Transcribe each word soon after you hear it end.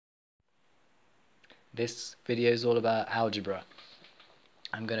This video is all about algebra.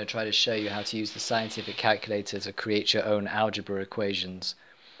 I'm going to try to show you how to use the scientific calculator to create your own algebra equations,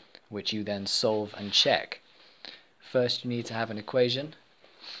 which you then solve and check. First, you need to have an equation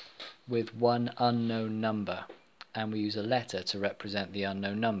with one unknown number, and we use a letter to represent the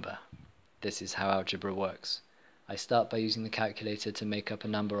unknown number. This is how algebra works. I start by using the calculator to make up a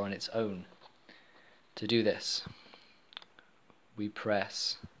number on its own. To do this, we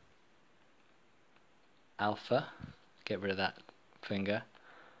press alpha, get rid of that finger,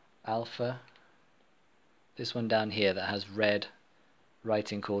 alpha, this one down here that has red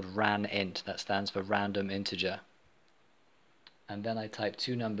writing called ranint, that stands for random integer. And then I type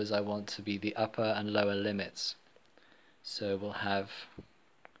two numbers I want to be the upper and lower limits. So we'll have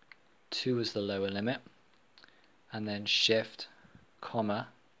 2 as the lower limit, and then shift, comma,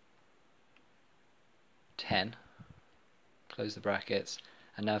 10, close the brackets.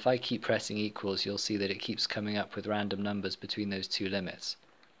 And now if I keep pressing equals, you'll see that it keeps coming up with random numbers between those two limits.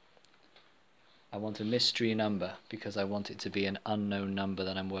 I want a mystery number because I want it to be an unknown number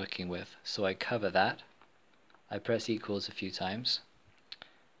that I'm working with. So I cover that, I press equals a few times,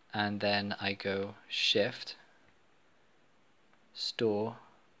 and then I go shift, store,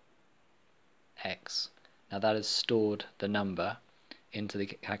 x. Now that has stored the number into the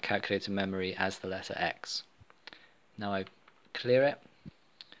calculator memory as the letter x. Now I clear it,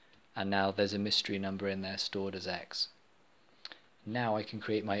 and now there's a mystery number in there stored as x. Now I can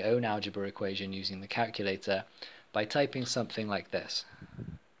create my own algebra equation using the calculator by typing something like this: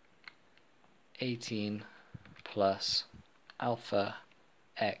 18 plus alpha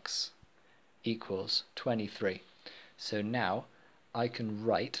x equals 23. So now I can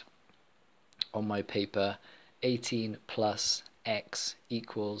write on my paper 18 plus x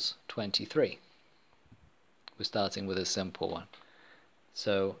equals 23. We're starting with a simple one.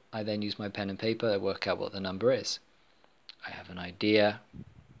 So I then use my pen and paper to work out what the number is. I have an idea,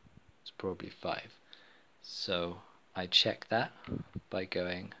 it's probably 5. So I check that by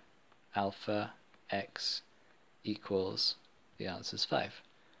going alpha x equals, the answer is 5.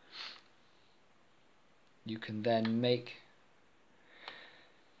 You can then make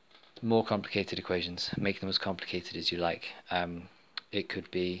more complicated equations, make them as complicated as you like. It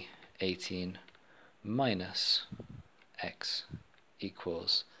could be 18 minus x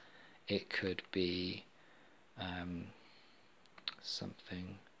equals, it could be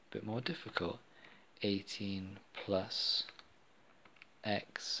something a bit more difficult, 18 plus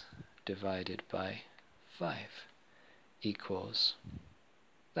x divided by 5 equals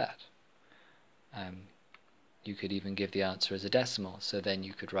that. You could even give the answer as a decimal, so then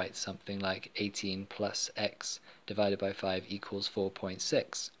you could write something like 18 plus x divided by 5 equals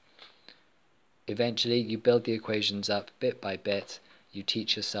 4.6. Eventually you build the equations up bit by bit, you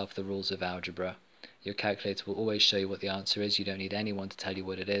teach yourself the rules of algebra. Your calculator will always show you what the answer is. You don't need anyone to tell you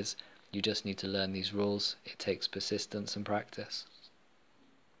what it is. You just need to learn these rules. It takes persistence and practice.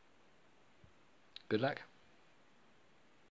 Good luck.